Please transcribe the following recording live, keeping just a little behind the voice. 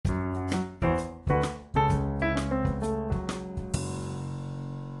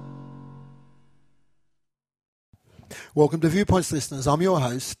Welcome to Viewpoints, listeners. I'm your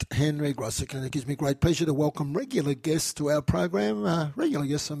host, Henry Grossek, and it gives me great pleasure to welcome regular guests to our program, regular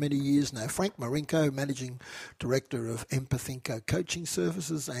guests for many years now. Frank Marinko, Managing Director of Empathinko Coaching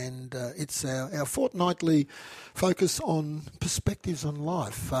Services, and it's our fortnightly focus on perspectives on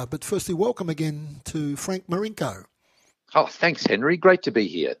life. But firstly, welcome again to Frank Marinko. Oh, thanks, Henry. Great to be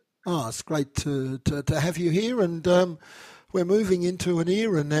here. Oh, it's great to have you here, and we're moving into an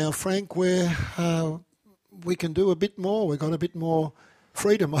era now, Frank, where we can do a bit more. We've got a bit more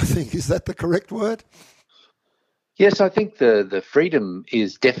freedom, I think. Is that the correct word? Yes, I think the freedom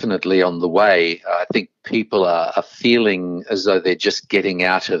is definitely on the way. I think people are feeling as though they're just getting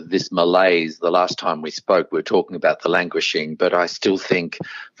out of this malaise. The last time we spoke, we were talking about the languishing, but I still think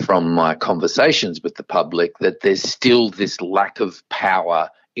from my conversations with the public that there's still this lack of power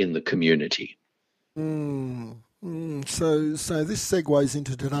in the community. So this segues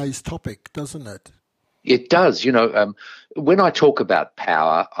into today's topic, doesn't it? It does. When I talk about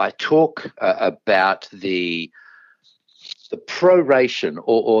power, I talk about the proration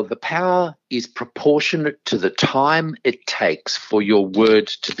power the power is proportionate to the time it takes for your word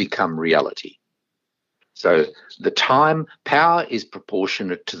to become reality. So power is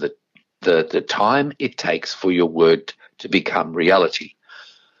proportionate to the time it takes for your word to become reality.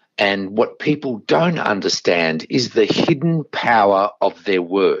 And what people don't understand is the hidden power of their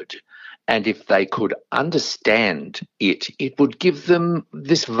word. And if they could understand it, it would give them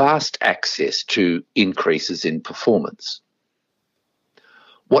this vast access to increases in performance.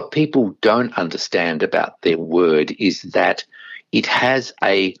 What people don't understand about their word is that it has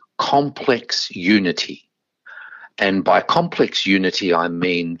a complex unity. And by complex unity, I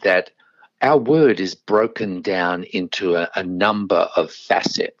mean that our word is broken down into a number of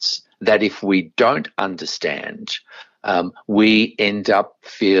facets that if we don't understand, we end up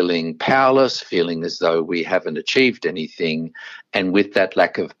feeling powerless, feeling as though we haven't achieved anything. And with that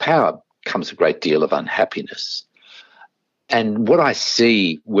lack of power comes a great deal of unhappiness. And what I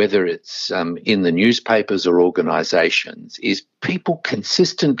see, whether it's in the newspapers or organisations, is people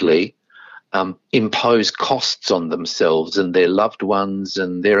consistently impose costs on themselves and their loved ones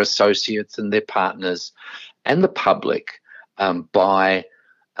and their associates and their partners and the public by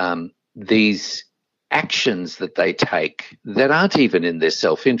these actions that they take that aren't even in their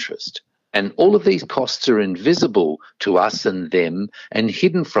self-interest. And all of these costs are invisible to us and them and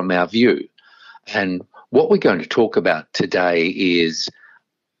hidden from our view. And what we're going to talk about today is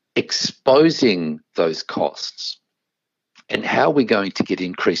exposing those costs and how we're going to get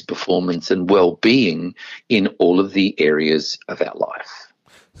increased performance and well-being in all of the areas of our life.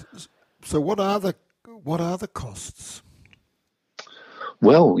 So what are the costs?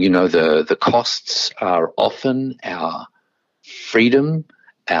 Well, the costs are often our freedom,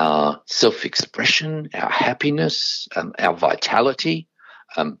 our self-expression, our happiness, our vitality,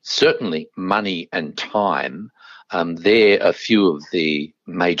 certainly money and time. They're a few of the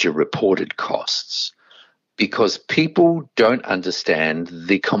major reported costs because people don't understand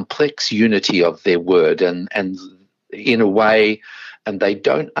the complex unity of their word and in a way, and they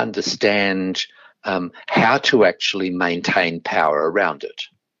don't understand how to actually maintain power around it.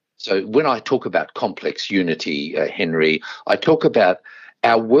 So when I talk about complex unity, Henry, I talk about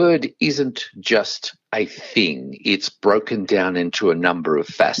our word isn't just a thing. It's broken down into a number of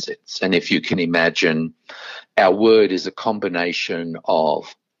facets. And if you can imagine, our word is a combination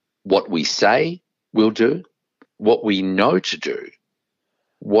of what we say we'll do, what we know to do,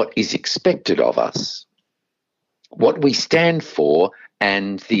 what is expected of us, what we stand for,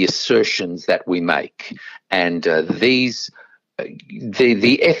 and the assertions that we make. And the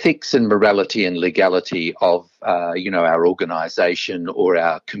ethics and morality and legality of, our organisation or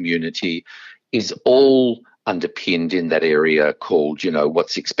our community is all underpinned in that area called,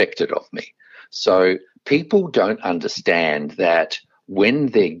 what's expected of me. So people don't understand that when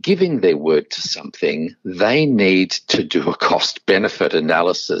they're giving their word to something, they need to do a cost-benefit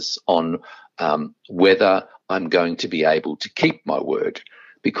analysis on whether I'm going to be able to keep my word.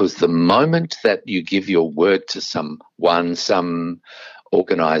 Because the moment that you give your word to someone, some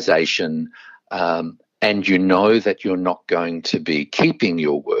organisation, and you know that you're not going to be keeping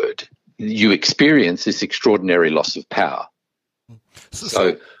your word, you experience this extraordinary loss of power.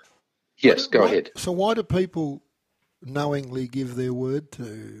 So yes, go ahead. So why do people knowingly give their word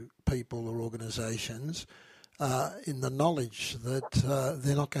to people or organisations in the knowledge that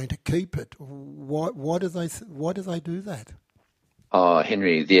they're not going to keep it? Why do they do that? Oh,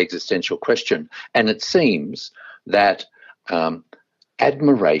 Henry, the existential question. And it seems that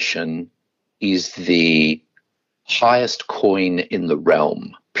admiration is the highest coin in the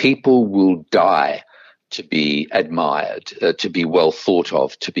realm. People will die to be admired, to be well thought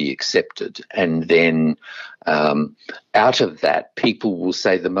of, to be accepted. And then out of that, people will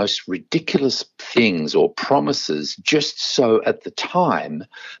say the most ridiculous things or promises just so at the time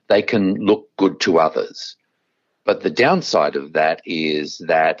they can look good to others. But the downside of that is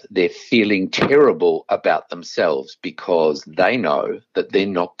that they're feeling terrible about themselves because they know that they're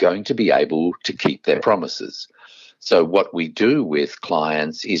not going to be able to keep their promises. So what we do with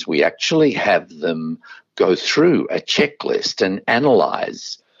clients is we actually have them go through a checklist and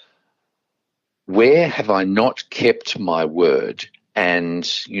analyze, where have I not kept my word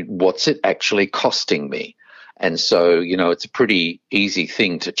and what's it actually costing me? And so, it's a pretty easy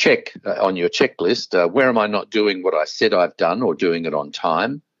thing to check on your checklist. Where am I not doing what I said I've done or doing it on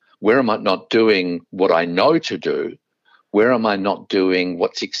time? Where am I not doing what I know to do? Where am I not doing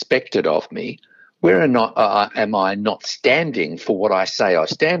what's expected of me? Where am I not standing for what I say I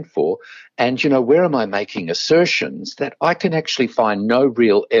stand for? And, where am I making assertions that I can actually find no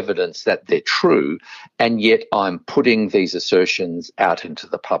real evidence that they're true, and yet I'm putting these assertions out into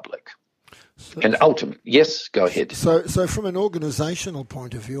the public? And ultimately, yes, go ahead. So from an organisational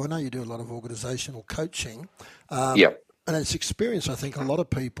point of view, I know you do a lot of organisational coaching. Yep. And it's experience I think a lot of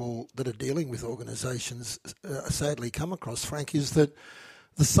people that are dealing with organisations sadly come across, Frank, is that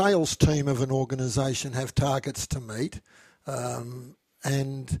the sales team of an organisation have targets to meet,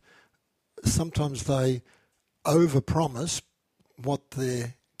 and sometimes they overpromise what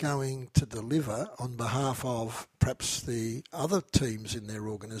they're going to deliver on behalf of perhaps the other teams in their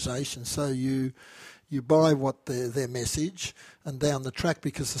organisation. So you buy what their message, and down the track,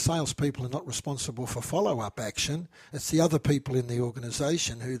 because the salespeople are not responsible for follow-up action, it's the other people in the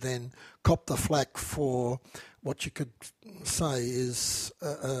organisation who then cop the flak for what you could say is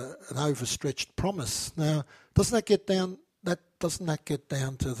an overstretched promise. Now, doesn't that get down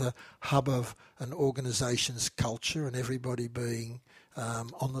to the hub of an organisation's culture and everybody being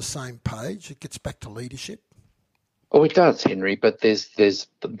on the same page? It gets back to leadership. Oh, it does, Henry, but there's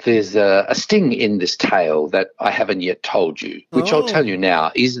a sting in this tale that I haven't yet told you, which I'll tell you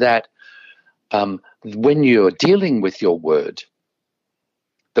now, is that when you're dealing with your word,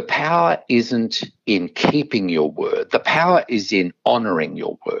 the power isn't in keeping your word. The power is in honouring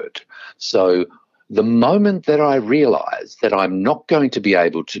your word. So the moment that I realize that I'm not going to be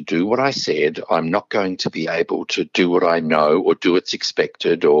able to do what I said, I'm not going to be able to do what I know or do what's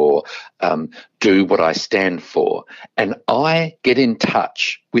expected or do what I stand for, and I get in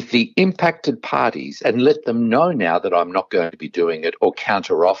touch with the impacted parties and let them know now that I'm not going to be doing it or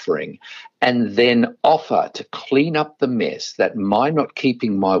counter-offering, and then offer to clean up the mess that my not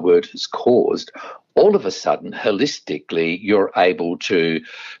keeping my word has caused, all of a sudden, holistically, you're able to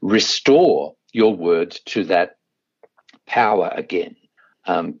restore your word to that power again.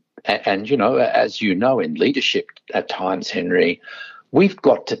 And, as you know, in leadership at times, Henry, we've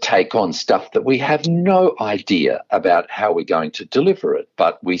got to take on stuff that we have no idea about how we're going to deliver it.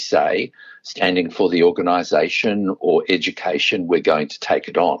 But we say, standing for the organisation or education, we're going to take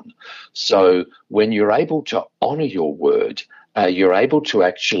it on. So when you're able to honour your word, you're able to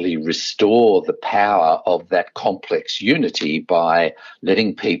actually restore the power of that complex unity by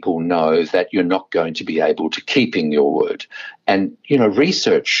letting people know that you're not going to be able to keeping your word. And,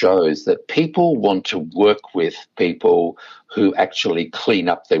 research shows that people want to work with people who actually clean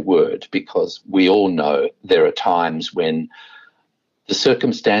up their word, because we all know there are times when the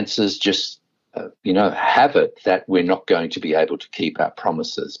circumstances just have it that we're not going to be able to keep our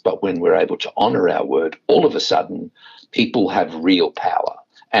promises. But when we're able to honour our word, all of a sudden, people have real power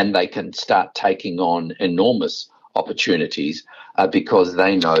and they can start taking on enormous opportunities because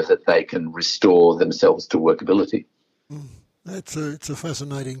they know that they can restore themselves to workability. It's a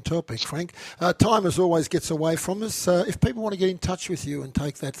fascinating topic, Frank. Time, as always, gets away from us. If people want to get in touch with you and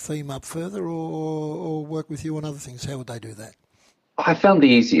take that theme up further or work with you on other things, how would they do that? I found the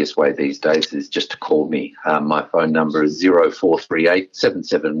easiest way these days is just to call me. My phone number is 0438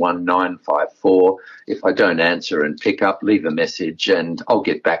 771 954. If I don't answer and pick up, leave a message and I'll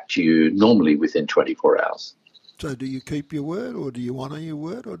get back to you normally within 24 hours. So do you keep your word, or do you honour your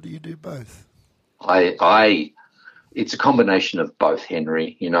word, or do you do both? It's a combination of both,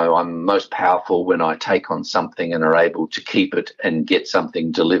 Henry. I'm most powerful when I take on something and are able to keep it and get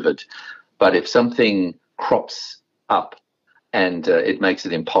something delivered. But if something crops up and it makes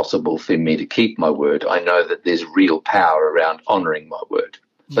it impossible for me to keep my word, I know that there's real power around honouring my word.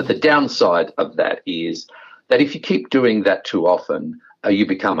 But the downside of that is that if you keep doing that too often, you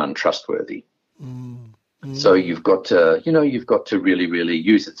become untrustworthy. So you've got to, really, really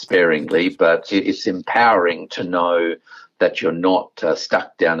use it sparingly, but it's empowering to know that you're not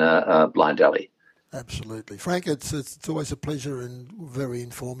stuck down a blind alley. Absolutely. Frank, it's always a pleasure and very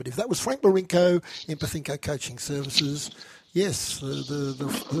informative. That was Frank Marinko, Empathinko Coaching Services. Yes,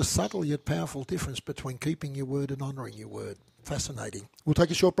 the subtle yet powerful difference between keeping your word and honouring your word. Fascinating. We'll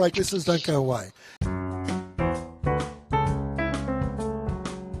take a short break. Listeners, don't go away.